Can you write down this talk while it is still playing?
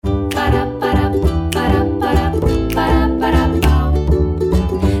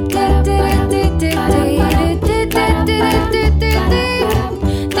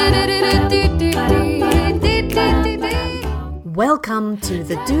to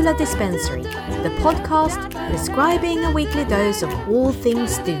the Doula Dispensary, the podcast prescribing a weekly dose of all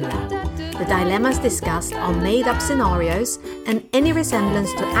things doula. The dilemmas discussed are made-up scenarios, and any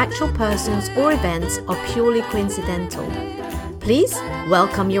resemblance to actual persons or events are purely coincidental. Please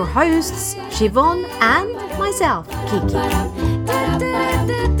welcome your hosts, Siobhan and myself, Kiki.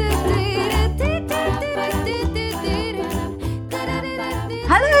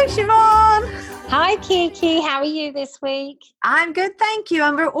 Hello, Siobhan. Hi, Kiki. How are you this week? I'm good, thank you.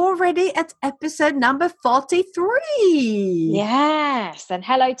 And we're already at episode number 43. Yes. And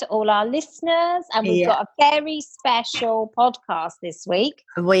hello to all our listeners. And we've got a very special podcast this week.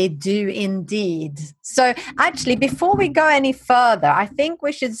 We do indeed. So actually, before we go any further, I think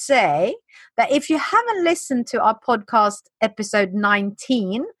we should say that if you haven't listened to our podcast episode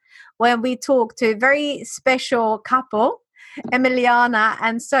 19, where we talked to a very special couple, Emiliana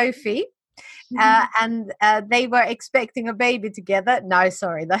and Sophie, and they were expecting a baby together. No,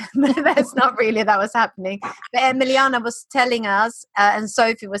 sorry, that's not really that was happening. But Emiliana was telling us, and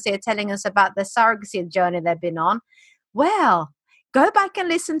Sophie was here telling us about the surrogacy journey they've been on. Well, go back and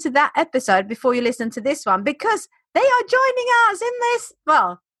listen to that episode before you listen to this one, because they are joining us in this,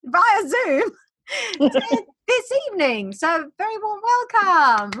 via Zoom this evening. So very warm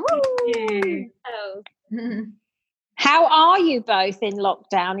welcome. Thank you. Oh. How are you both in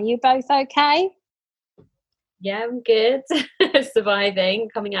lockdown? Are you both okay? Yeah, I'm good. Surviving,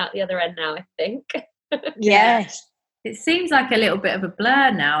 coming out the other end now, I think. Yes. It seems like a little bit of a blur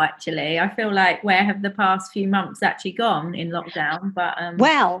now, actually. I feel like where have the past few months actually gone in lockdown? But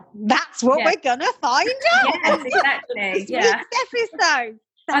well, that's what we're going to find out. Yes, exactly. Yeah. This episode.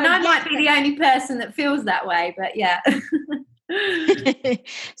 So, and I might be the only person that feels that way, but yeah.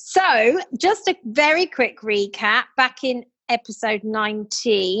 So, just a very quick recap. Back in episode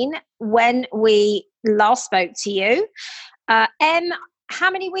 19, when we last spoke to you, Em,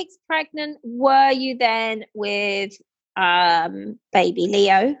 how many weeks pregnant were you then with baby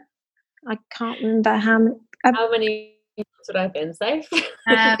Leo? I can't remember how many months would I have been safe?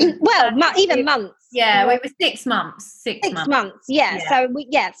 Even months. Yeah, well, it was 6 months. Six months. Yeah. So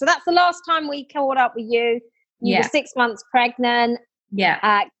so that's the last time we caught up with you. You were 6 months pregnant.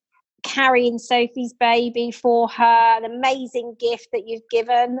 Yeah. Carrying Sophie's baby for her, an amazing gift that you've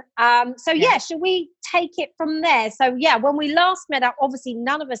given. Shall we take it from there? So, when we last met up, obviously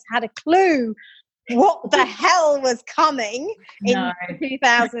none of us had a clue what the hell was coming in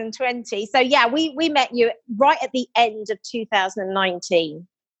 2020. So, we met you right at the end of 2019.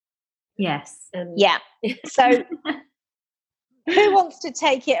 Yes. So... Who wants to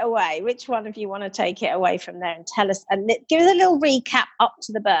take it away? Which one of you want to take it away from there and tell us and give us a little recap up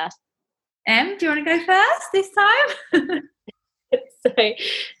to the birth? Em, do you want to go first this time?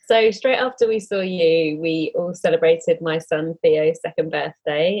 So straight after we saw you, we all celebrated my son Theo's second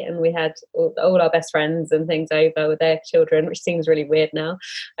birthday, and we had all our best friends and things over with their children, which seems really weird now,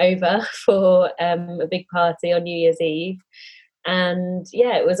 over for a big party on New Year's Eve. And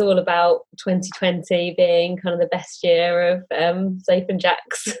it was all about 2020 being kind of the best year of Sophie and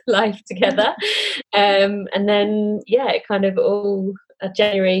Jack's life together. And then, it kind of all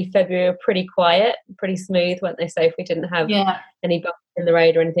January, February were pretty quiet, pretty smooth, weren't they, Sophie? We didn't have any bumps in the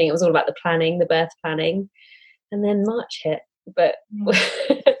road or anything. It was all about the planning, the birth planning. And then March hit. But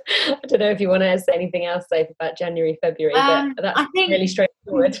I don't know if you want to say anything else, Sophie, about January, February, but that's really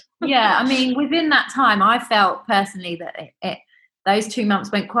straightforward. I mean, within that time, I felt personally that those 2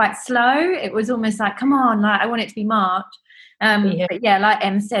 months went quite slow. It was almost like, come on, like I want it to be March. But like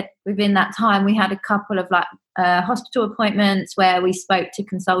Em said, within that time, we had a couple of hospital appointments where we spoke to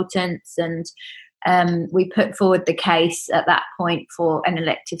consultants, and we put forward the case at that point for an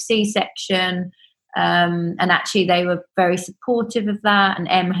elective C-section. And actually, they were very supportive of that. And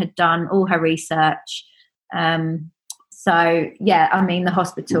Em had done all her research. I mean, the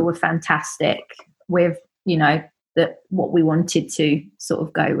hospital were fantastic with, what we wanted to sort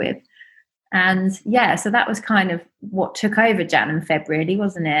of go with. And so that was kind of what took over Jan and Feb, really,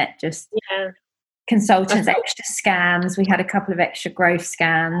 wasn't it? Just consultants, extra scans. We had a couple of extra growth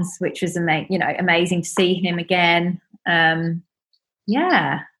scans, which was amazing to see him again. And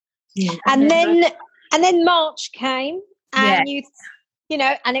then March came, and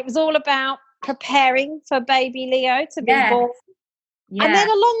and it was all about preparing for baby Leo to be born. Yeah. And then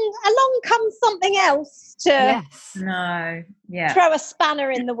along comes something else to throw a spanner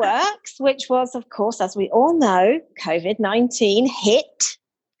in the works, which was, of course, as we all know, COVID-19 hit.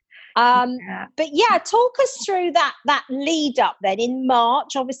 But talk us through that lead up then in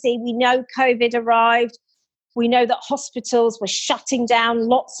March. Obviously, we know COVID arrived. We know that hospitals were shutting down.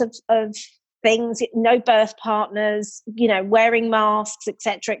 Lots of things, no birth partners, you know, wearing masks,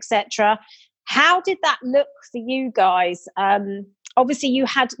 etc., etc. How did that look for you guys? Obviously, you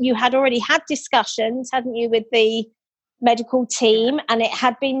had already had discussions, hadn't you, with the medical team, and it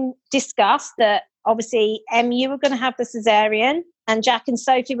had been discussed that obviously you were going to have the cesarean, and Jack and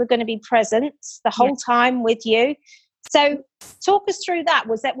Sophie were going to be present the whole time with you. So, talk us through that.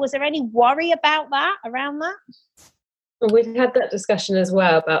 Was there any worry about that, around that? We'd had that discussion as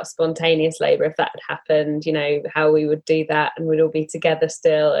well about spontaneous labour, if that had happened, you know, how we would do that, and we'd all be together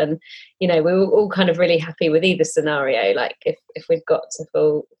still. And, you know, we were all kind of really happy with either scenario. Like if we'd got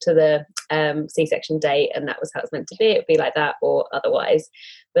to the C-section date and that was how it's meant to be, it would be like that or otherwise.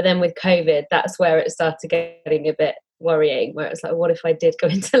 But then with COVID, that's where it started getting a bit worrying, where it's like, what if I did go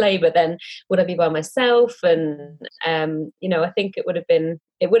into labour, then would I be by myself? And you know, I think it would have been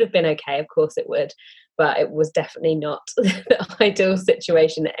okay, of course it would, but it was definitely not the ideal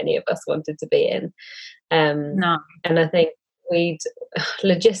situation that any of us wanted to be in. No. And I think we'd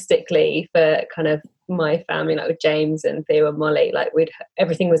logistically, for kind of my family, like with James and Theo and Molly, like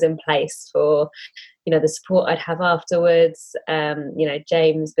everything was in place for, you know, the support I'd have afterwards, you know,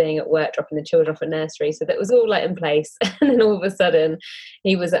 James being at work dropping the children off at nursery, so that was all like in place. And then all of a sudden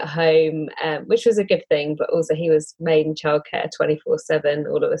he was at home, which was a good thing, but also he was made in childcare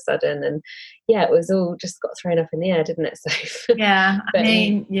 24/7 all of a sudden. And yeah, it was all just got thrown up in the air, didn't it? So yeah, I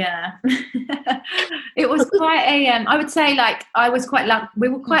mean, yeah. It was quite a I would say, like, we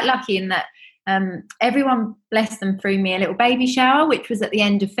were quite lucky in that everyone, bless them, threw me a little baby shower, which was at the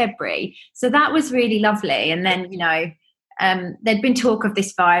end of February, so that was really lovely. And then, you know, there'd been talk of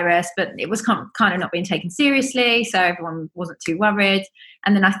this virus, but it was kind of not being taken seriously, so everyone wasn't too worried.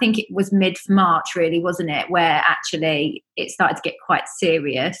 And then I think it was mid-March, really, wasn't it, where actually it started to get quite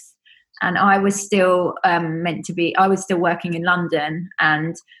serious. And I was still I was still working in London,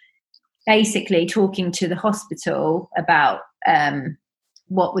 and basically talking to the hospital about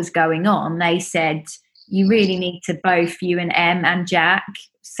what was going on. They said, you really need to, both you and Em and Jack,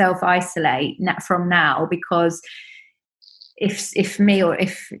 self-isolate from now, because if me or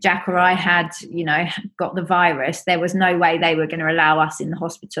if Jack or I had, you know, got the virus, there was no way they were going to allow us in the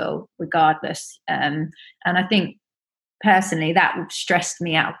hospital regardless. And I think personally that stressed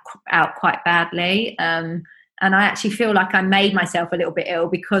me out quite badly. And I actually feel like I made myself a little bit ill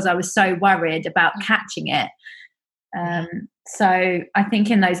because I was so worried about catching it. So I think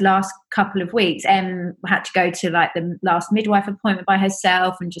in those last couple of weeks, Em had to go to like the last midwife appointment by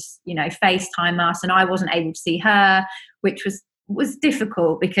herself and just, you know, FaceTime us, and I wasn't able to see her, which was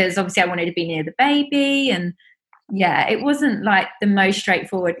difficult because obviously I wanted to be near the baby. And yeah, it wasn't like the most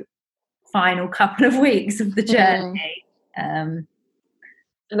straightforward final couple of weeks of the journey. And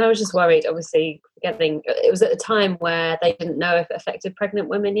I was just worried, obviously, it was at a time where they didn't know if it affected pregnant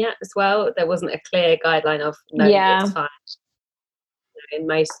women yet as well. There wasn't a clear guideline of, no, it's fine in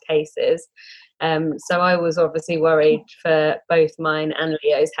most cases. So I was obviously worried for both mine and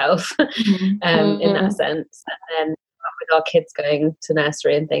Leo's health in that sense. And then with our kids going to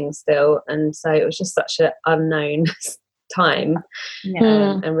nursery and things still. And so it was just such an unknown time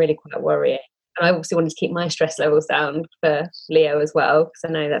and really quite worrying. And I obviously wanted to keep my stress levels down for Leo as well, because I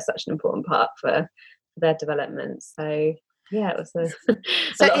know that's such an important part for their development. So yeah, it was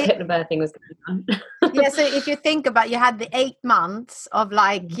a lot of hypnobirthing was going on. Yeah, so if you think about, you had the 8 months of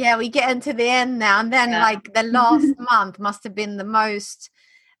like, we get into the end now, and then like the last month must have been the most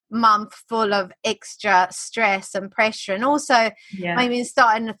month full of extra stress and pressure. And also I mean,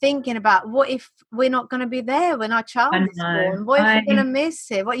 starting thinking about, what if we're not going to be there when our child is born? What if we're going to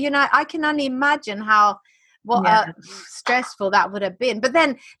miss it? Well, you know, I can only imagine stressful that would have been. But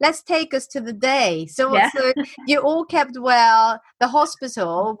then let's take us to the day. So you all kept well. The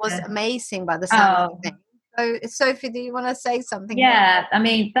hospital was amazing by the sound of things. So Sophie, do you want to say something? Yeah, I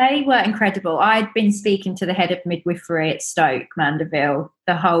mean, they were incredible. I'd been speaking to the head of midwifery at Stoke Mandeville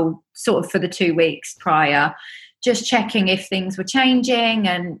the whole sort of for the 2 weeks prior, just checking if things were changing.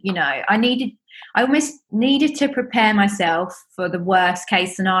 And, you know, I almost needed to prepare myself for the worst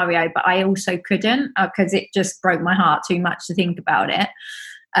case scenario, but I also couldn't because it just broke my heart too much to think about it.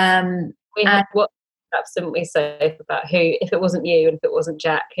 We had absolutely safe about who, if it wasn't you and if it wasn't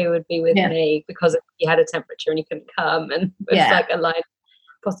Jack, who would be with me, because you had a temperature and you couldn't come, and it was like a line of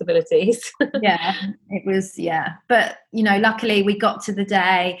possibilities. It was. But you know, luckily we got to the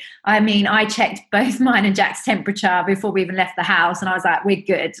day. I mean, I checked both mine and Jack's temperature before we even left the house, and I was like, we're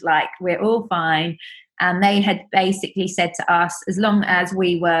good, like we're all fine. And they had basically said to us, as long as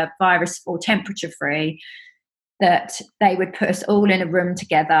we were virus or temperature free, that they would put us all in a room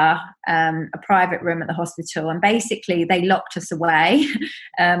together, a private room at the hospital, and basically they locked us away.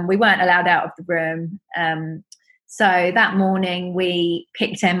 We weren't allowed out of the room. So that morning we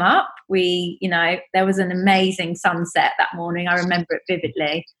picked him up. There was an amazing sunset that morning. I remember it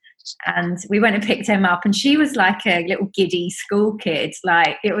vividly. And we went and picked him up, and she was like a little giddy school kid.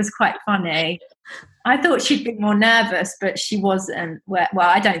 Like, it was quite funny. I thought she'd be more nervous, but she wasn't. Well,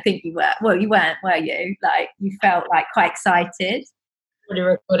 I don't think you were. Well, you weren't, were you? Like, you felt like quite excited. Already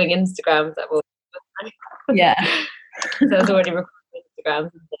recording Instagrams that was. Yeah. So I was already recording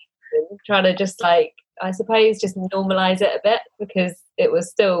Instagrams and trying to just, like, I suppose just normalise it a bit, because we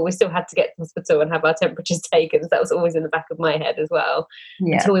still had to get to the hospital and have our temperatures taken. So that was always in the back of my head as well,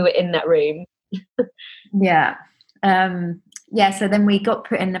 until we were in that room. Yeah. So then we got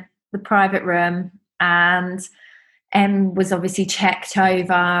put in the private room, and Em was obviously checked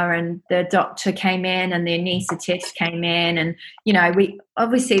over, and the doctor came in and the anaesthetist came in, and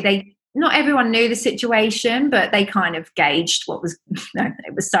not everyone knew the situation, but they kind of gauged what was,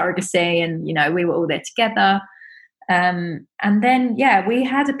 it was surrogacy, and, we were all there together. And then, we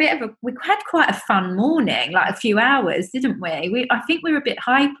had quite a fun morning, like a few hours, didn't we? I think we were a bit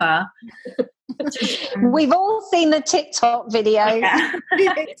hyper. We've all seen the TikTok videos. Yeah.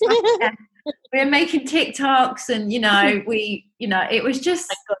 We were making TikToks, and, it was just...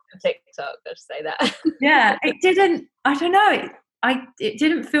 I got the TikTok, let's say that. Yeah, it didn't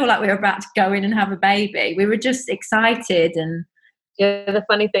feel like we were about to go in and have a baby. We were just excited. And the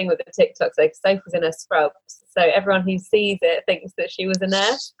funny thing with the TikToks, like, Sophie was in her scrubs, so everyone who sees it thinks that she was a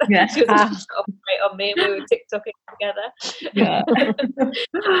nurse. Yeah. She was operate on me, and we were TikToking together. Yeah.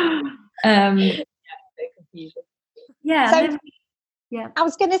 Confusion. Yeah. So, I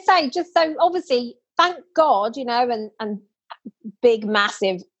was going to say, just so obviously, thank God, and big,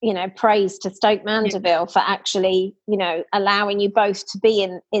 massive, praise to Stoke Mandeville for actually, allowing you both to be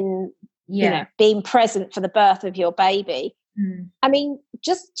in being present for the birth of your baby. Mm. I mean,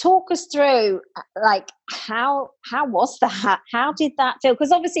 just talk us through, like, how was that? How did that feel?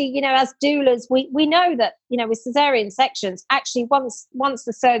 Because obviously, as doulas, we know that, with cesarean sections, actually once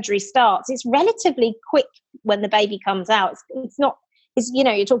the surgery starts, it's relatively quick when the baby comes out.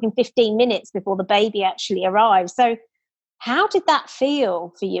 You're talking 15 minutes before the baby actually arrives. So how did that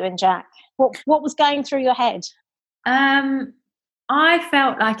feel for you and Jack? What was going through your head? I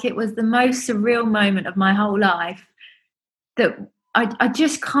felt like it was the most surreal moment of my whole life, that I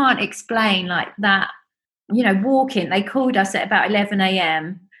just can't explain, like that, walking. They called us at about 11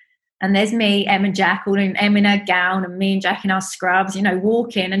 a.m. and there's me, Em and Jack, all in, Em in her gown and me and Jack in our scrubs,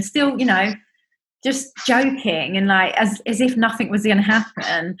 walking and still, just joking, and like as if nothing was going to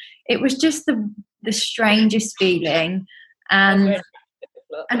happen. It was just the strangest feeling. And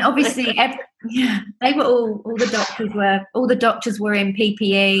obviously they were all the doctors were in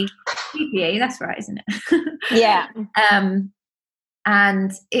PPE, that's right, isn't it? Yeah.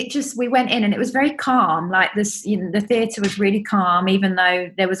 And we went in and it was very calm, like this, the theatre was really calm, even though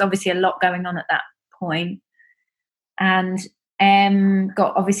there was obviously a lot going on at that point. And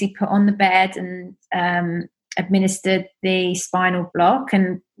got obviously put on the bed and administered the spinal block,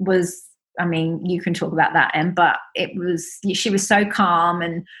 and you can talk about that, Em, but she was so calm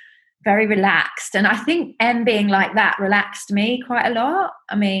and very relaxed. And I think Em being like that relaxed me quite a lot.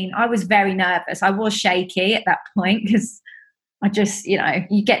 I was very nervous. I was shaky at that point, because I just,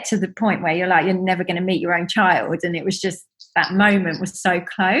 you get to the point where you're like, you're never going to meet your own child. And it was just, that moment was so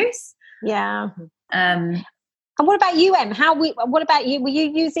close. Yeah. And what about you, Em? What about you? Were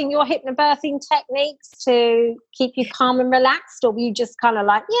you using your hypnobirthing techniques to keep you calm and relaxed, or were you just kind of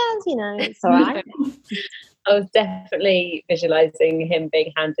like, it's all right? I was definitely visualising him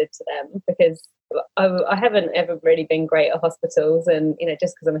being handed to them, because I haven't ever really been great at hospitals, and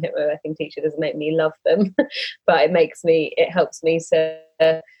just because I'm a hypnobirthing teacher doesn't make me love them, but it helps me to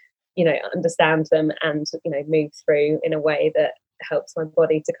understand them and move through in a way that helps my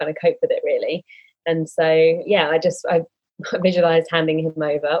body to kind of cope with it, really. And so, I visualised handing him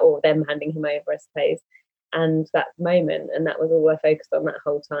over, or them handing him over, I suppose, and that moment, and that was all I focused on that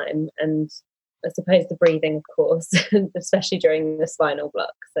whole time. And I suppose the breathing, of course, especially during the spinal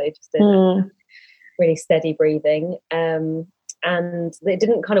block. So just really steady breathing. And it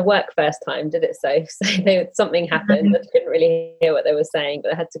didn't kind of work first time, did it? So something happened. I couldn't really hear what they were saying,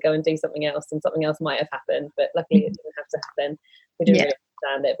 but I had to go and do something else, and something else might have happened, but luckily it didn't have to happen. We didn't really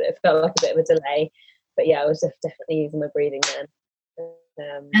understand it, but it felt like a bit of a delay. But I was definitely using my breathing then.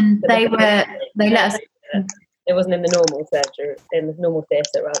 And they let us. It wasn't in the normal surgery, in the normal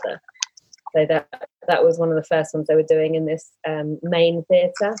theatre rather. So that was one of the first ones they were doing in this main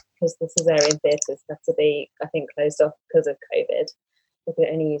theatre. because the cesarean theatres had to be, I think, closed off because of COVID. We could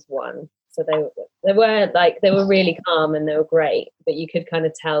only use one. So they were really calm and they were great, but you could kind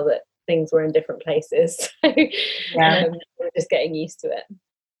of tell that things were in different places. We're just getting used to it.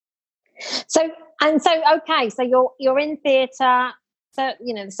 So okay, so you're in theatre, so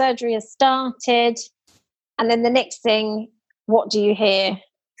the surgery has started, and then the next thing, what do you hear,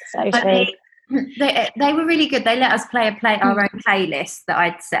 Sophie? They were really good. They let us play our own playlist that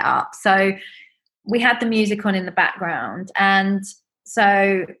I'd set up. So we had the music on in the background, and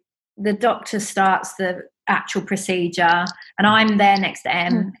so the doctor starts the actual procedure, and I'm there next to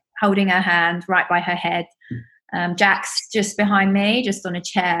Em, holding her hand right by her head. Jack's just behind me, just on a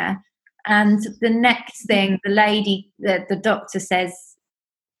chair. And the next thing, the doctor says,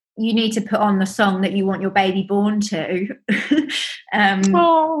 you need to put on the song that you want your baby born to. I'm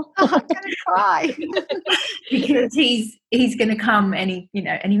going to cry. Because he's going to come any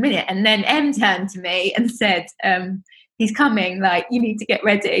minute. And then Em turned to me and said, he's coming, like, you need to get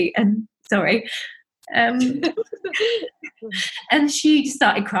ready. And sorry. And she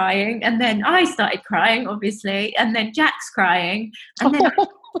started crying, and then I started crying, obviously, and then Jack's crying, and then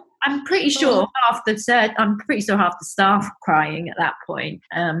I'm pretty sure half the staff crying at that point.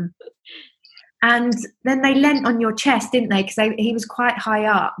 And then they leant on your chest, didn't they? Because he was quite high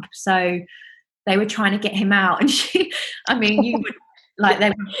up, so they were trying to get him out. And you would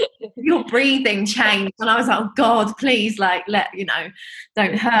your breathing changed, and I was like, oh God, please, don't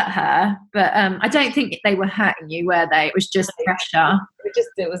hurt her. But I don't think they were hurting you, were they? It was just pressure.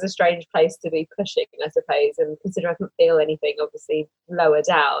 It was a strange place to be pushing, I suppose, and considering I couldn't feel anything, obviously lower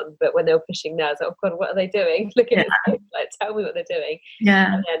down, but when they were pushing there, I was like, oh God, what are they doing? Looking at me, tell me what they're doing.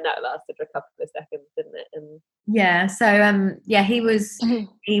 Yeah. And then that lasted for a couple of seconds, didn't it? And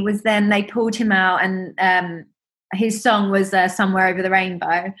he was then they pulled him out, and his song was Somewhere Over the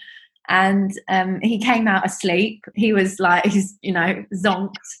Rainbow, and he came out asleep. He was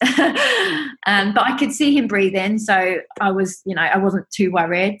zonked. But I could see him breathing, so I wasn't too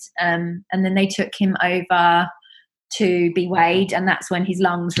worried. And then they took him over to be weighed, and that's when his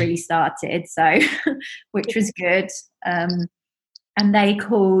lungs really started, so which was good. And they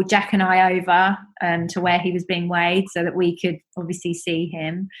called Jack and I over to where he was being weighed so that we could obviously see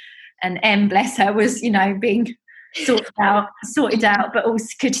him. And Em, bless her, was being sorted out, but also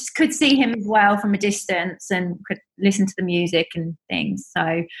could see him as well from a distance and could listen to the music and things.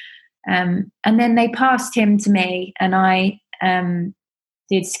 So and then they passed him to me, and I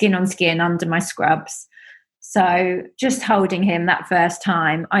did skin on skin under my scrubs. So just holding him that first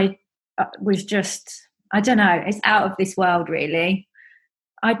time, I was just, I don't know, it's out of this world, really.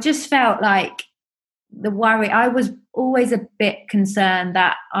 I just felt like the worry, I was always a bit concerned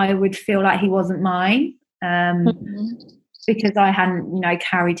that I would feel like he wasn't mine. Because I hadn't,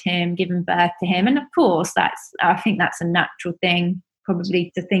 carried him, given birth to him. And of course, I think that's a natural thing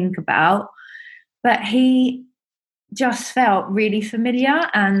probably to think about. But he just felt really familiar,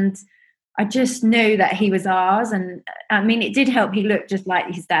 and I just knew that he was ours. And it did help. He looked just like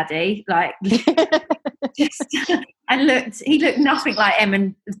his daddy, he looked nothing like Em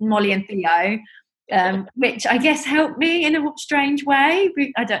and Molly and Theo, which I guess helped me in a strange way.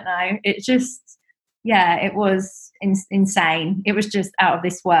 I don't know. It just, it was insane. It was just out of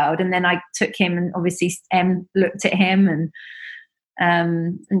this world. And then I took him, and obviously Em looked at him,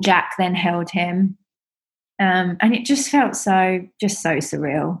 and Jack then held him. And it just felt so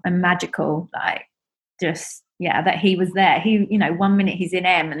surreal and magical, that he was there. He, 1 minute he's in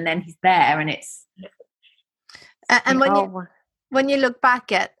Em, and then he's there, and it's. And when you look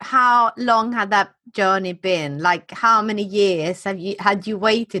back at how long had that journey been, like how many years had you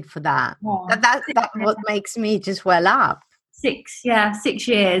waited for that? That's what makes me just well up. 6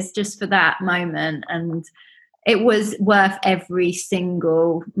 years just for that moment, and it was worth every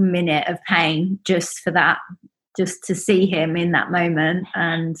single minute of pain just for that, just to see him in that moment,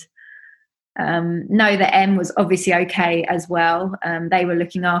 and know that Em was obviously okay as well. They were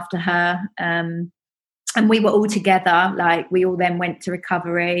looking after her, and we were all together. We all then went to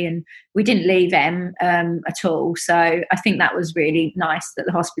recovery, and we didn't leave Em at all. So I think that was really nice that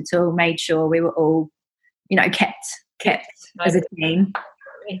the hospital made sure we were all, kept as a team.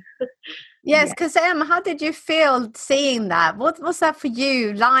 Yes, because Em, how did you feel seeing that? What was that for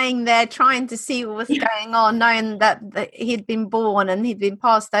you, lying there trying to see what was going on, knowing that he'd been born and he'd been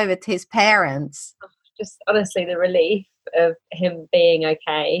passed over to his parents? Just honestly, the relief of him being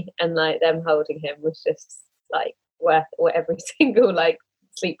okay, and them holding him was just worth every single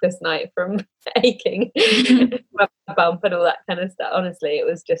sleepless night from aching, a bump and all that kind of stuff. Honestly, it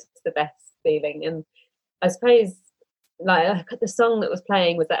was just the best feeling. And I suppose like the song that was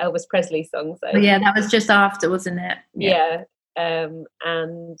playing was that Elvis Presley song. So yeah, that was just after, wasn't it? Yeah. And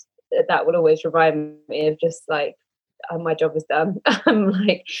that will always remind me of just like, oh, my job is done. I'm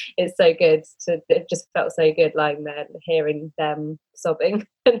like, it's so good it just felt so good lying there hearing them sobbing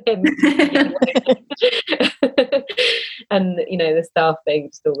and him and the staff being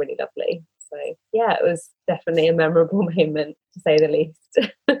just all really lovely. So yeah, it was definitely a memorable moment, to say the least.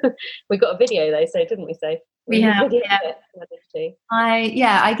 We got a video though, so didn't we, Sophie? Yeah.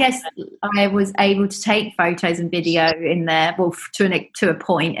 I guess I was able to take photos and video in there, well, to a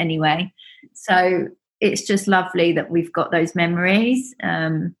point anyway. So it's just lovely that we've got those memories.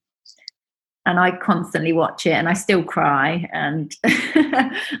 And I constantly watch it and I still cry. And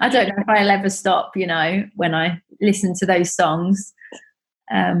I don't know if I'll ever stop, when I listen to those songs.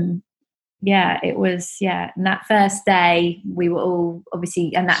 It was, and that first day we were all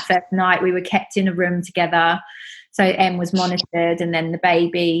obviously, and that first night we were kept in a room together. So Em was monitored, and then the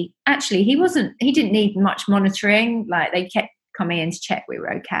baby, actually he didn't need much monitoring. Like they kept coming in to check we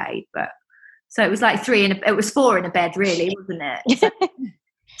were okay. But so it was like it was 4 in a bed really, wasn't it? So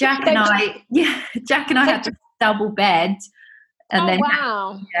Jack and I had a double bed. And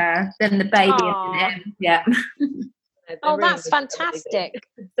then the baby and Em, Oh, that's fantastic.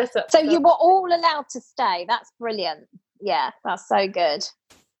 So you were all allowed to stay. That's brilliant. Yeah, that's so good.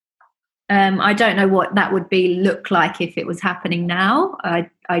 I don't know what that would look like if it was happening now.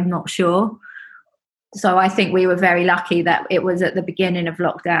 I'm not sure. So I think we were very lucky that it was at the beginning of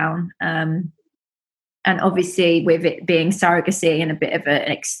lockdown. And obviously with it being surrogacy and a bit of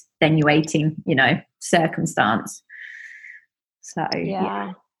an extenuating, circumstance. So,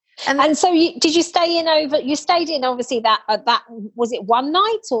 yeah. And so did you stay in you stayed in obviously that was it 1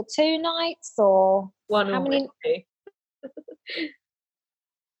 night or 2 nights or how many?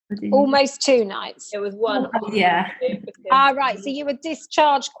 Almost 2 nights. It was 1. Yeah. Right. So you were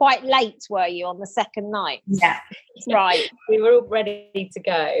discharged quite late, were you, on the second night? Yeah. Right. We were all ready to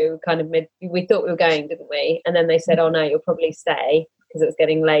go, kind of we thought we were going, didn't we? And then they said, oh no, you'll probably stay, because it was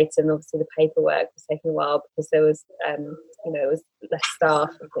getting late, and obviously the paperwork was taking a while because there was it was less staff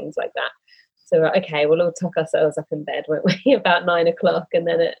and things like that. So okay, we'll all tuck ourselves up in bed, won't we, about 9 o'clock, and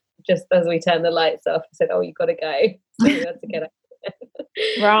then just as we turned the lights off, we said, oh, you've got to go. So we had to get up.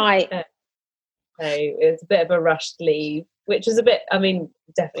 Right. So it was a bit of a rushed leave, which was a bit,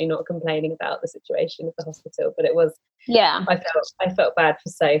 definitely not complaining about the situation of the hospital, but it was, I felt bad for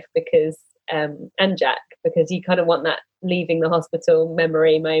Soph because and Jack, because you kind of want that leaving the hospital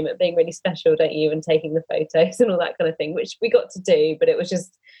memory moment being really special, don't you, and taking the photos and all that kind of thing, which we got to do, but it was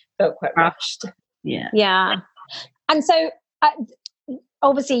just felt quite rushed. Yeah. And so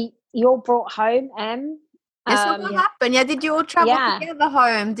obviously you're brought home, Em. So what happened? Yeah, did you all travel together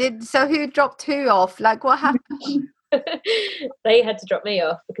home? So who dropped who off? Like, what happened? They had to drop me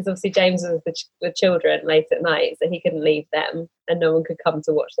off because obviously James was with the children late at night, so he couldn't leave them, and no one could come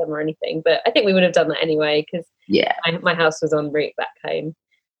to watch them or anything. But I think we would have done that anyway because my house was en route back home.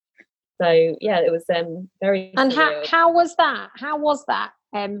 So yeah, it was very. And how was that? How was that?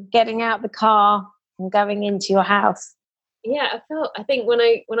 Getting out the car and going into your house. Yeah, I think when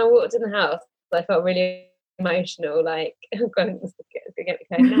I walked in the house, I felt really emotional. Like, oh God, let's get me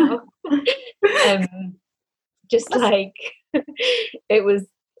going now. Just like it was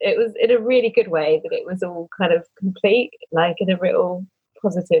in a really good way that it was all kind of complete, like in a real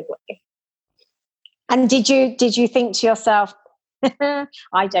positive way. And did you think to yourself,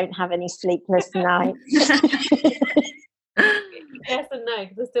 I don't have any sleepless nights? Yes and no,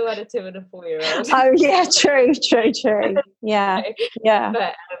 because I still had a 2 and a 4-year-old. Oh yeah, true. Yeah,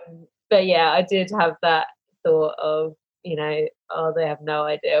 yeah. But yeah, I did have that thought of, oh, they have no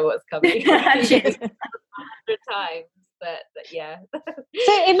idea what's coming. 100 times, but yeah. So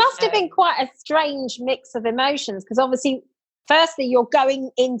it must have been quite a strange mix of emotions, because obviously, firstly, you're going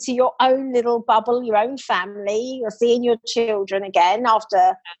into your own little bubble, your own family. You're seeing your children again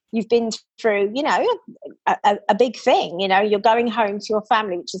after you've been through, a big thing. You're going home to your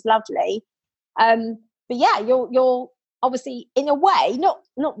family, which is lovely. But yeah, you're obviously in a way, not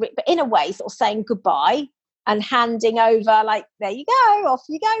but in a way, sort of saying goodbye and handing over, like, there you go, off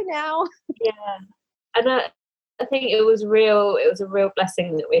you go now. Yeah, and I think it was a real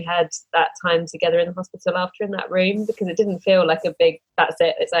blessing that we had that time together in the hospital after in that room, because it didn't feel like a big, that's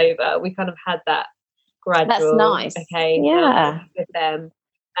it, it's over. We kind of had that gradual, that's nice. Okay, yeah, with them.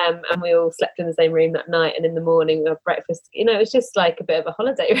 And we all slept in the same room that night, and in the morning we had breakfast. It was just like a bit of a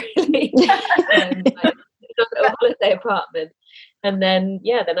holiday, really. Like a little holiday apartment. And then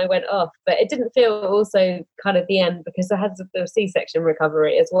I went off, but it didn't feel also kind of the end, because I had the C-section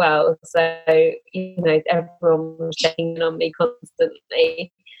recovery as well. So, everyone was checking in on me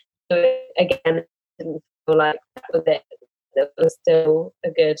constantly. So again, it didn't feel like that was it. It was still a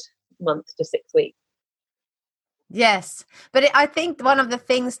good month to 6 weeks. Yes, but I think one of the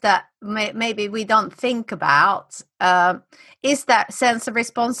things that maybe we don't think about is that sense of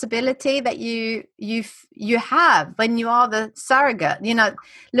responsibility that you have when you are the surrogate.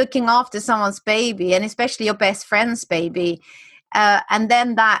 Looking after someone's baby, and especially your best friend's baby, and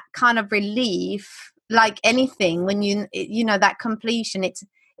then that kind of relief, like anything, when that completion.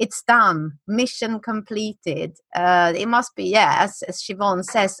 It's done, mission completed. It must be, as Siobhan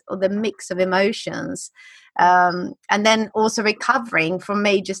says, the mix of emotions. And then also recovering from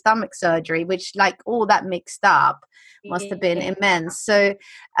major stomach surgery, which, like, all that mixed up must have been immense. So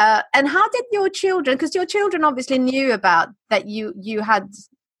and how did your children, because your children obviously knew about that you had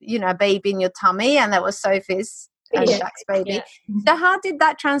a baby in your tummy, and that was Sophie's and Jack's baby. So how did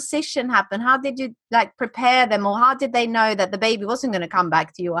that transition happen? How did you prepare them, or how did they know that the baby wasn't going to come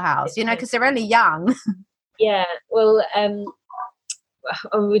back to your house, because they're only young? Well,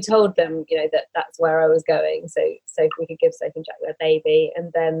 we told them, that that's where I was going, so we could give Sophie and Jack their baby.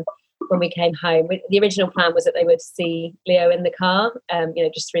 And then when we came home, the original plan was that they would see Leo in the car,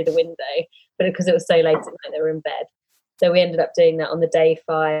 just through the window, but because it was so late at night, they were in bed. So we ended up doing that on the day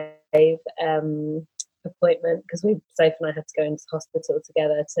 5 appointment, because Sophie and I had to go into hospital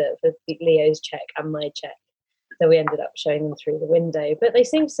together for Leo's check and my check. So we ended up showing them through the window, but they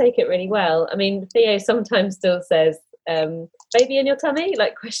seem to take it really well. I mean, Theo sometimes still says, baby in your tummy,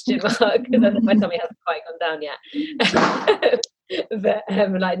 question mark, because my tummy hasn't quite gone down yet. But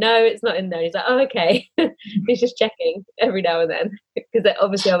no, it's not in there. He's like, oh, okay. He's just checking every now and then, because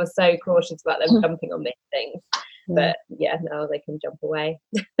obviously I was so cautious about them jumping on these things. But now they can jump away.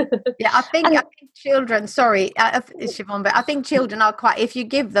 I think children, sorry, Siobhan, but I think children are quite, if you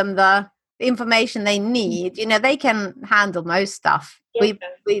give them the information they need, they can handle most stuff. We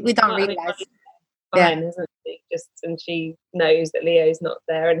don't realise. Fine, isn't she? And she knows that Leo's not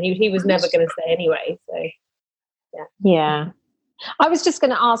there, and he was never going to stay anyway. So yeah. I was just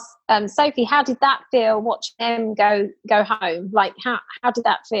going to ask Sophie, how did that feel watching them go home? How did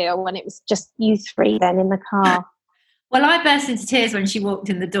that feel when it was just you 3 then in the car? Well, I burst into tears when she walked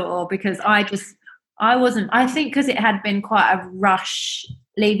in the door, because I think because it had been quite a rush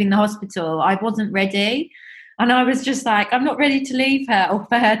leaving the hospital, I wasn't ready. And I was just like, I'm not ready to leave her, or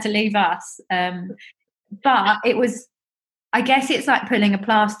for her to leave us. But it was, I guess it's like pulling a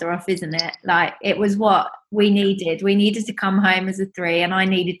plaster off, isn't it? It was what we needed. We needed to come home as a 3, and I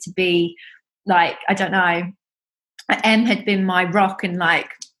needed to be I don't know, Em had been my rock and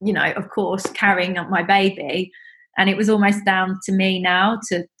of course, carrying up my baby. And it was almost down to me now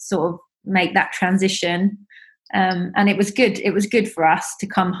to sort of make that transition. And it was good. It was good for us to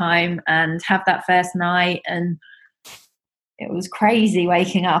come home and have that first night. And it was crazy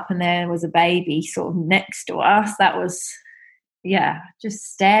waking up and there was a baby sort of next to us. That was,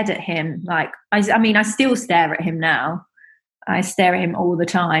 just stared at him. I still stare at him now. I stare at him all the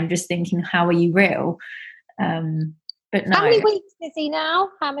time, just thinking, how are you real? But no. How many weeks is he now?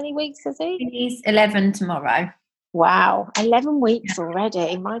 How many weeks is he? He's 11 tomorrow. Wow, 11 weeks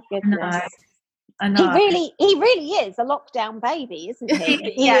already. My goodness. I know. He really is a lockdown baby, isn't he?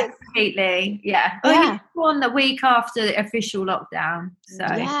 Completely. Yeah. Oh, he was born the week after the official lockdown. So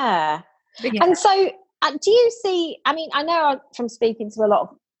And so do you see, I know from speaking to a lot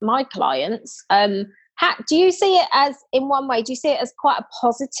of my clients, do you see it as, in one way, do you see it as quite a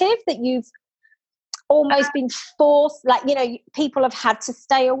positive that you've almost been forced, people have had to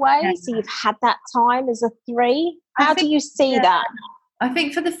stay away, so you've had that time as a 3? How do you see that? I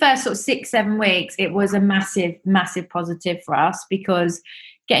think for the first sort of 6-7 weeks, it was a massive, massive positive for us, because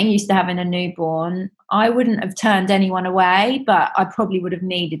getting used to having a newborn, I wouldn't have turned anyone away, but I probably would have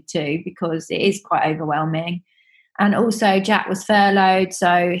needed to, because it is quite overwhelming. And also Jack was furloughed,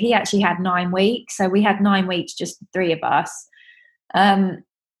 so he actually had 9 weeks. So we had 9 weeks, just the 3 of us.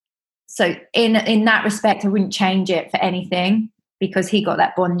 So in that respect, I wouldn't change it for anything, because he got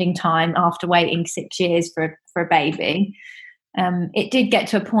that bonding time after waiting 6 years for a baby. It did get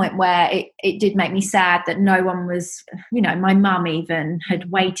to a point where it did make me sad that no one was, my mum even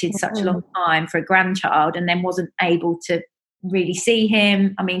had waited such a long time for a grandchild and then wasn't able to really see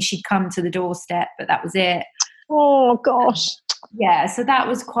him. She'd come to the doorstep, but that was it. Oh, gosh. Yeah, so that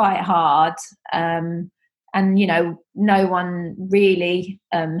was quite hard. And, no one really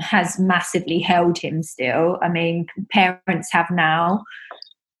has massively held him still. Parents have now,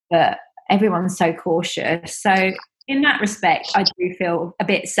 but everyone's so cautious. So in that respect, I do feel a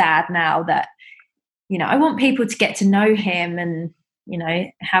bit sad now that, you know, I want people to get to know him and, you know,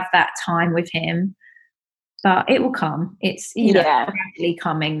 have that time with him. But it will come. It's, you know, gradually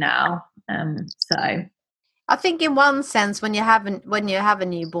coming now. So I think in one sense, when you have a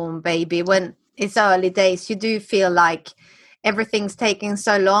newborn baby, when it's early days, you do feel like everything's taking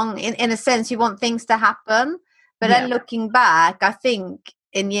so long. In a sense, you want things to happen. But then looking back, I think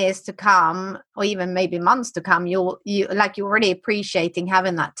in years to come, or even maybe months to come, you're already appreciating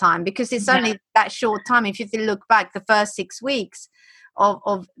having that time, because it's only that short time. If you look back, the first 6 weeks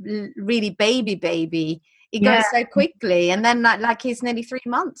of really baby, it goes so quickly, and then like he's nearly 3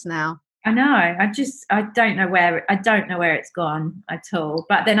 months now. I know. I don't know where it's gone at all.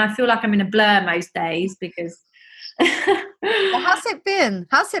 But then I feel like I'm in a blur most days because. Well, how's it been?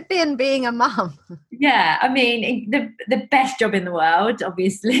 How's it been being a mum? Yeah, I mean, the best job in the world.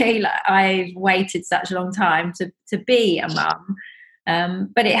 Obviously, like, I've waited such a long time to be a mum,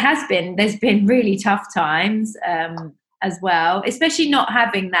 but it has been. There's been really tough times as well, especially not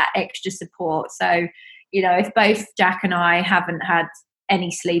having that extra support. So, you know, if both Jack and I haven't had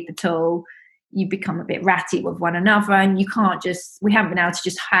any sleep at all, you become a bit ratty with one another, and we haven't been able to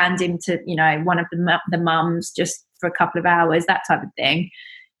just hand him to, you know, one of the mums just for a couple of hours, that type of thing.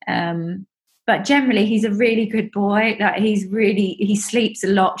 But generally he's a really good boy. Like, he sleeps a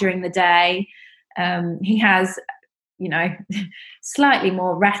lot during the day. He has, you know, slightly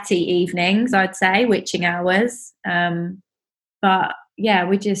more ratty evenings, I'd say, witching hours. But yeah,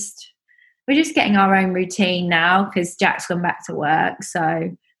 we're just getting our own routine now because Jack's gone back to work.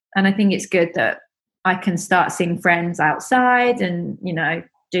 So, and I think it's good that I can start seeing friends outside and, you know,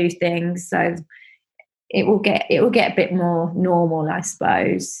 do things. So it will get a bit more normal, I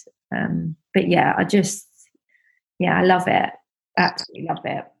suppose. But yeah, I love it. Absolutely love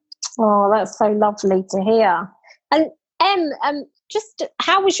it. Oh, that's so lovely to hear. And just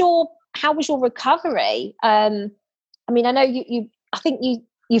how was your recovery? I mean, I know I think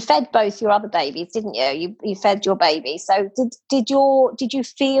you fed both your other babies, didn't you? You fed your baby. So did you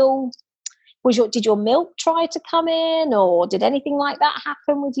feel, did your milk try to come in, or did anything like that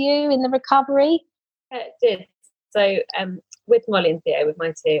happen with you in the recovery? It did. So with Molly and Theo, with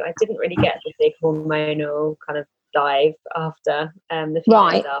my two, I didn't really get the big hormonal kind of dive after the few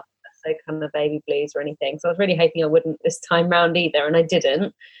days after, so kind of baby blues or anything. So I was really hoping I wouldn't this time round either, and I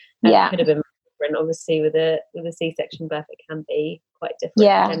didn't. It could have been different. Obviously, with a C-section birth, it can be quite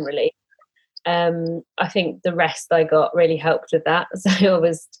different generally. I think the rest I got really helped with that. So I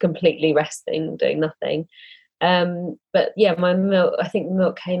was completely resting, doing nothing. But yeah, my milk, I think the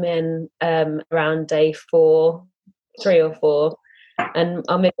milk came in around day 3 or 4. And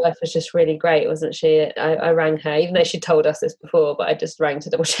our midwife was just really great, wasn't she? I rang her, even though she told us this before, but I just rang to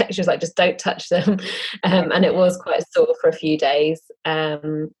double check. She was like, just don't touch them. And it was quite sore for a few days.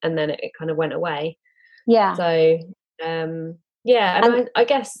 And then it kind of went away. Yeah. So, and I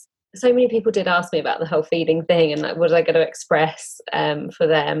guess so many people did ask me about the whole feeding thing and like, what was I going to express for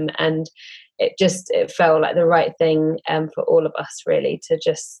them? And it felt like the right thing for all of us really to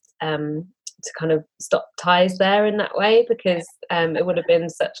just to kind of stop ties there in that way, because it would have been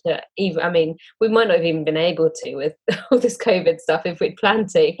such we might not have even been able to with all this COVID stuff if we'd planned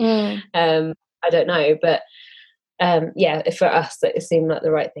to. I don't know, but for us it seemed like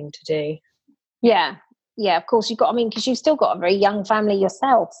the right thing to do. Yeah, of course because you've still got a very young family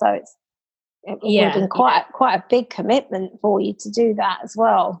yourself, so it would have been quite a big commitment for you to do that as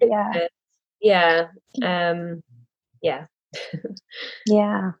well. Yeah.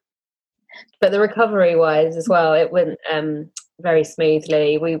 But the recovery wise as well, it went very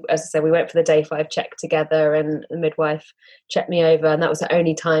smoothly. As I said, we went for the day 5 check together, and the midwife checked me over, and that was the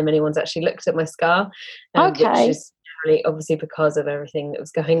only time anyone's actually looked at my scar, which is really obviously because of everything that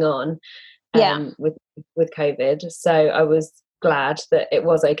was going on with COVID. So I was glad that it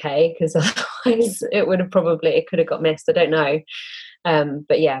was okay, because otherwise it could have got missed. I don't know.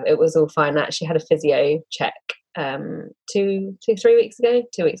 But yeah, it was all fine. I actually had a physio check 2 weeks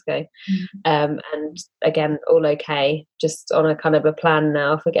ago. And again, all okay, just on a kind of a plan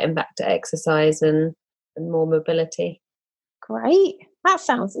now for getting back to exercise and more mobility. Great. That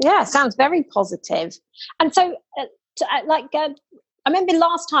sounds very positive. And so I remember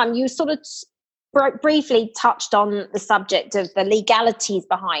last time you sort of briefly touched on the subject of the legalities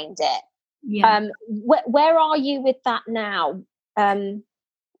behind it. Where are you with that now? Can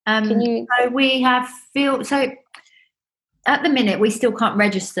you? So we have so at the minute we still can't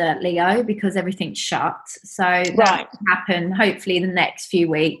register Leo because everything's shut. So that will happen. Hopefully, the next few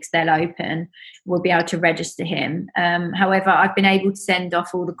weeks they'll open. We'll be able to register him. However, I've been able to send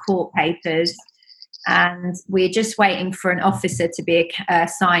off all the court papers and we're just waiting for an officer to be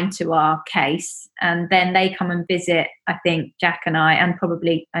assigned to our case, and then they come and visit, I think, Jack and I, and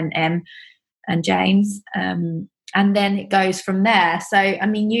probably and Em and James, and then it goes from there. So I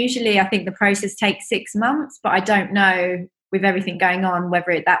mean, usually I think the process takes 6 months, but I don't know with everything going on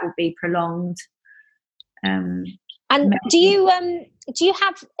whether that will be prolonged. And do you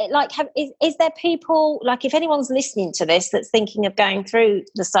have is there people, like, if anyone's listening to this that's thinking of going through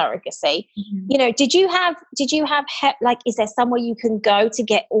the surrogacy, you know, did you have like, is there somewhere you can go to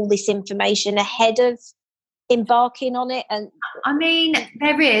get all this information ahead of embarking on it? And I mean,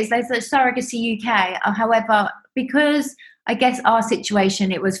 there's a Surrogacy UK. However, because I guess our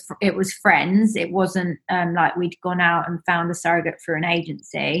situation, it was friends. It wasn't like we'd gone out and found a surrogate through an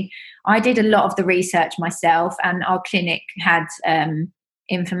agency. I did a lot of the research myself, and our clinic had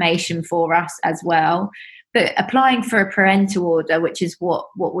information for us as well. But applying for a parental order, which is what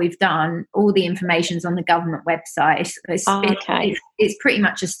we've done, all the information's on the government website. It's pretty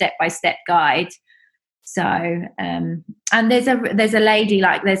much a step-by-step guide. So and there's a lady,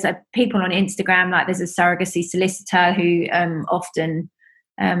 like, there's people on Instagram, like there's a surrogacy solicitor who often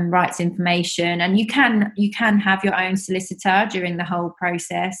writes information, and you can have your own solicitor during the whole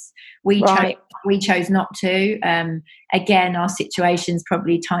process. We chose not to. Again, our situation's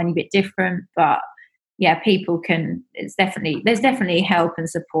probably a tiny bit different, but yeah, people can. There's definitely help and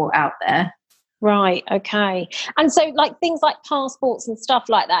support out there. Right. Okay. And so, like, things like passports and stuff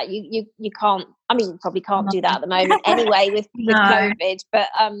like that, you can't. I mean, you probably can't do that at the moment anyway with COVID. But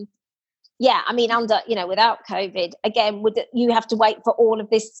yeah, I mean, without COVID, again, would you have to wait for all of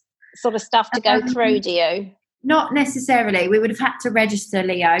this sort of stuff to go through? Do you? Not necessarily. We would have had to register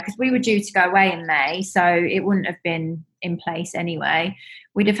Leo because we were due to go away in May, so it wouldn't have been in place anyway.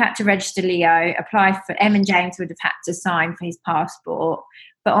 We'd have had to register Leo, apply for Em, and James would have had to sign for his passport.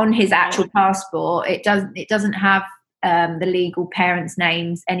 But on his actual passport, it doesn't have the legal parents'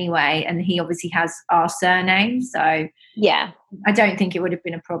 names anyway, and he obviously has our surname. So yeah, I don't think it would have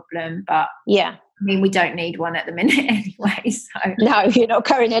been a problem. But yeah, I mean, we don't need one at the minute anyway. So no, you're not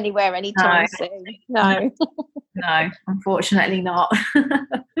going anywhere anytime soon. No, no, unfortunately not.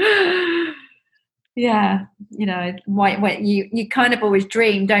 Yeah, you know, you kind of always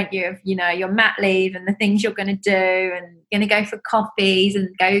dream, don't you, of, you know, your mat leave and the things you're going to do, and going to go for coffees and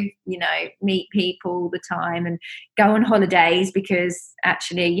go, you know, meet people all the time and go on holidays, because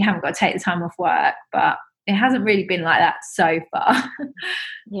actually you haven't got to take the time off work. But it hasn't really been like that so far.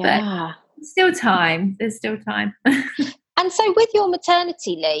 Yeah. But still time. There's still time. And so with your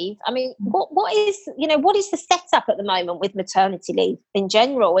maternity leave, I mean, what is the setup at the moment with maternity leave in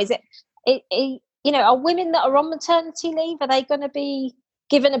general? Is it you know, are women that are on maternity leave, are they going to be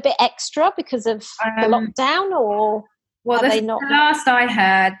given a bit extra because of the lockdown, or are they not? The last I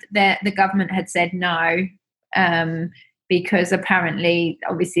heard, the government had said no, because apparently,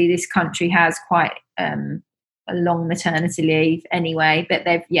 obviously, this country has quite a long maternity leave anyway. But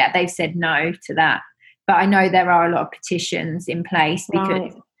they've said no to that. But I know there are a lot of petitions in place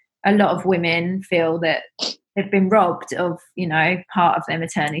because a lot of women feel that they've been robbed of, you know, part of their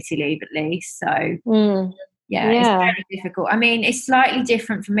maternity leave at least. So it's very difficult. I mean, it's slightly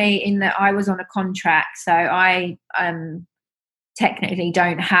different for me in that I was on a contract, so I technically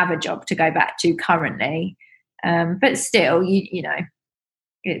don't have a job to go back to currently. But still, you know,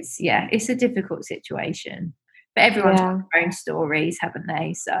 it's a difficult situation. But everyone's got their own stories, haven't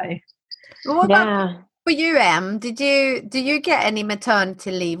they? So what about for you, Em? Do you get any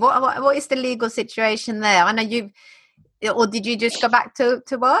maternity leave? What is the legal situation there? I know or did you just go back to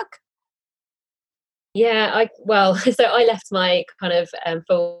work? Yeah, so I left my kind of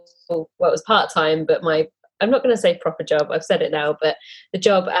full, well, it was part-time, but I'm not going to say proper job, I've said it now, but the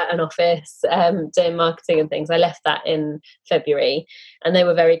job at an office doing marketing and things, I left that in February, and they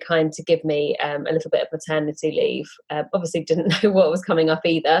were very kind to give me a little bit of maternity leave. Obviously didn't know what was coming up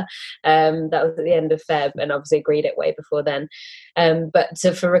either. That was at the end of Feb, and obviously agreed it way before then.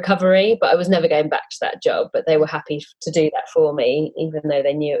 For recovery, but I was never going back to that job, but they were happy to do that for me, even though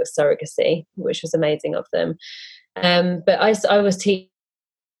they knew it was surrogacy, which was amazing of them. But I was teaching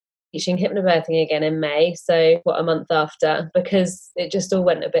hypnobirthing again in May, so a month after, because it just all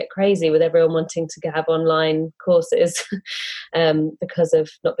went a bit crazy with everyone wanting to have online courses because of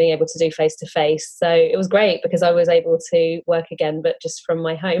not being able to do face-to-face. So it was great because I was able to work again, but just from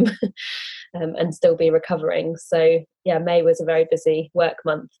my home and still be recovering. So yeah, May was a very busy work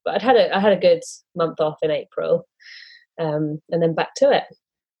month, but I had a good month off in April, and then back to it.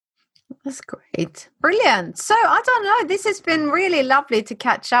 That's great. Brilliant. So I don't know, this has been really lovely to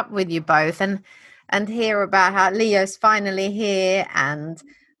catch up with you both and hear about how Leo's finally here and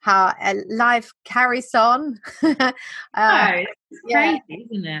how life carries on. It's crazy,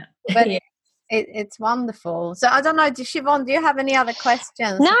 isn't it? But it's wonderful. So I don't know, Siobhan, do you have any other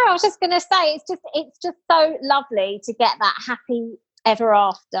questions? No, I was just going to say it's just so lovely to get that happy ever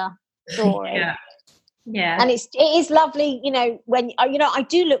after story. Yeah. And it is lovely, when I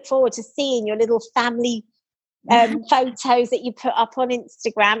do look forward to seeing your little family photos that you put up on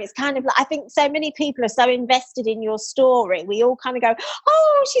Instagram. It's kind of like, I think so many people are so invested in your story. We all kind of go,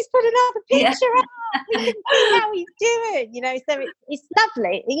 oh, she's put another picture up. We can see how he's doing, so it's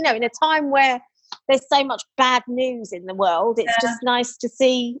lovely, in a time where there's so much bad news in the world. It's just nice to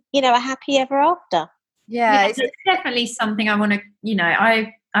see, a happy ever after. Yeah, it's definitely something I want to,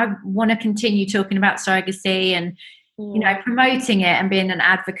 I want to continue talking about surrogacy and promoting it and being an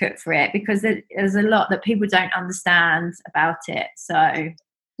advocate for it, because there's a lot that people don't understand about it. So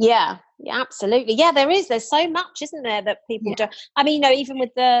yeah, absolutely. Yeah, there's so much, isn't there, that people don't. I mean, even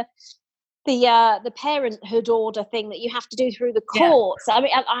with the parenthood order thing that you have to do through the courts. I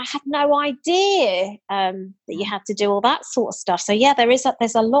mean, I had no idea that you had to do all that sort of stuff. So yeah, there's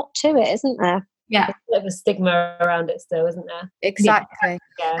a lot to it, isn't there? Yeah, there's a bit of a stigma around it still, isn't there? Exactly.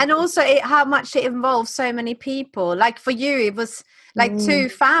 Yeah. And also how much it involves so many people. Like for you, it was like two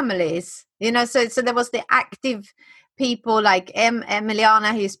families, so there was the active people like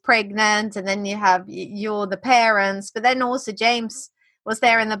Emiliana, who's pregnant, and then you're the parents, but then also James was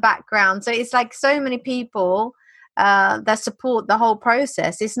there in the background. So it's like so many people that support the whole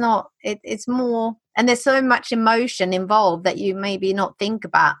process. It's more, and there's so much emotion involved that you maybe not think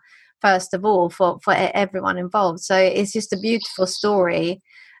about first of all for everyone involved. So it's just a beautiful story,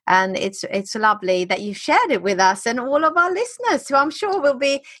 and it's lovely that you shared it with us and all of our listeners, who I'm sure will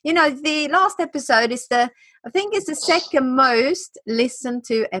be, the last episode is I think it's the second most listened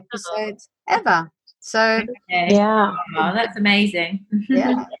to episode ever. So yeah, that's amazing.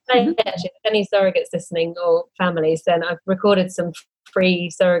 Yeah. If any surrogates listening or families, then I've recorded some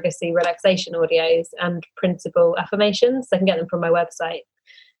free surrogacy relaxation audios and printable affirmations. So I can get them from my website,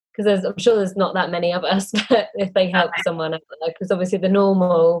 because I'm sure there's not that many of us, but if they help someone, because obviously the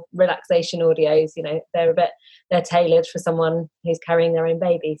normal relaxation audios, they're tailored for someone who's carrying their own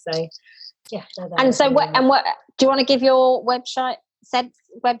baby. So yeah. And so what do you want to give your website a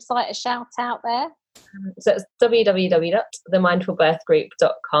shout out there? So it's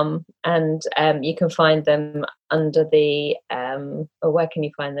www.themindfulbirthgroup.com, and you can find them under the or where can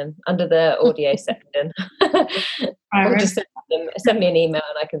you find them? Under the audio section. Or just send me an email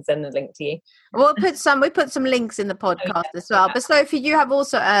and I can send the link to you. We put some links in the podcast as well. But Sophie, you have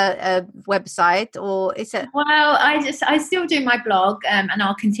also a website, or is it? Well, I still do my blog, and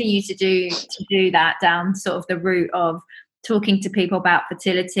I'll continue to do that down sort of the route of talking to people about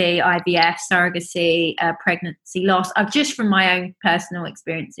fertility, IVF, surrogacy, pregnancy loss. I've just from my own personal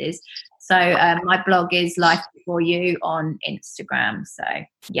experiences. So my blog is Life Before You on Instagram. So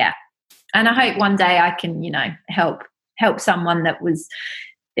yeah, and I hope one day I can, help someone that was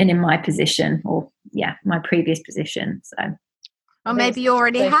been in my position, or my previous position. So. Or maybe you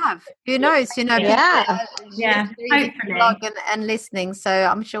already have. Who knows? Hopefully. Blog and listening. So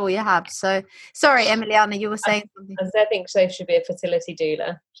I'm sure you have. So sorry, Emiliana, you were saying something. I think Sophie should be a fertility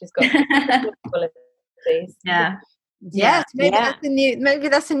doula. She's got qualities. Yeah. Yes. Maybe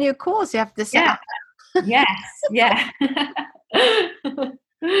that's a new course you have to set up. Yes. Yeah.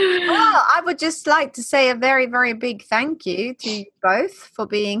 Well, I would just like to say a very, very big thank you to you both for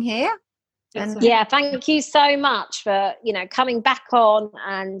being here. And thank you so much for coming back on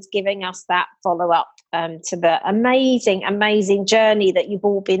and giving us that follow-up to the amazing journey that you've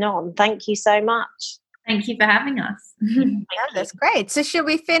all been on. Thank you so much. Thank you for having us. That's great. So should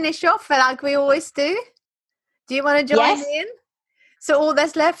we finish off like we always do? Do you want to join in? So all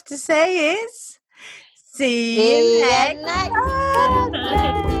that's left to say is see you next time.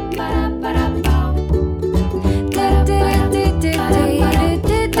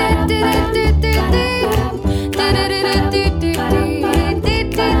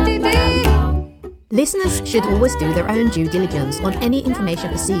 Listeners should always do their own due diligence on any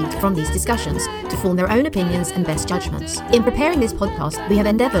information received from these discussions to form their own opinions and best judgments. In preparing this podcast, we have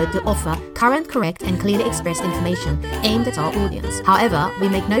endeavoured to offer current, correct and clearly expressed information aimed at our audience. However, we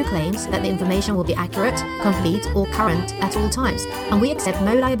make no claims that the information will be accurate, complete or current at all times, and we accept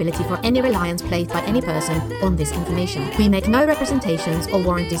no liability for any reliance placed by any person on this information. We make no representations or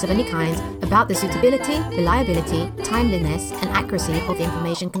warranties of any kind about the suitability, reliability, timeliness and accuracy of the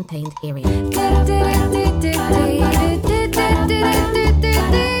information contained herein.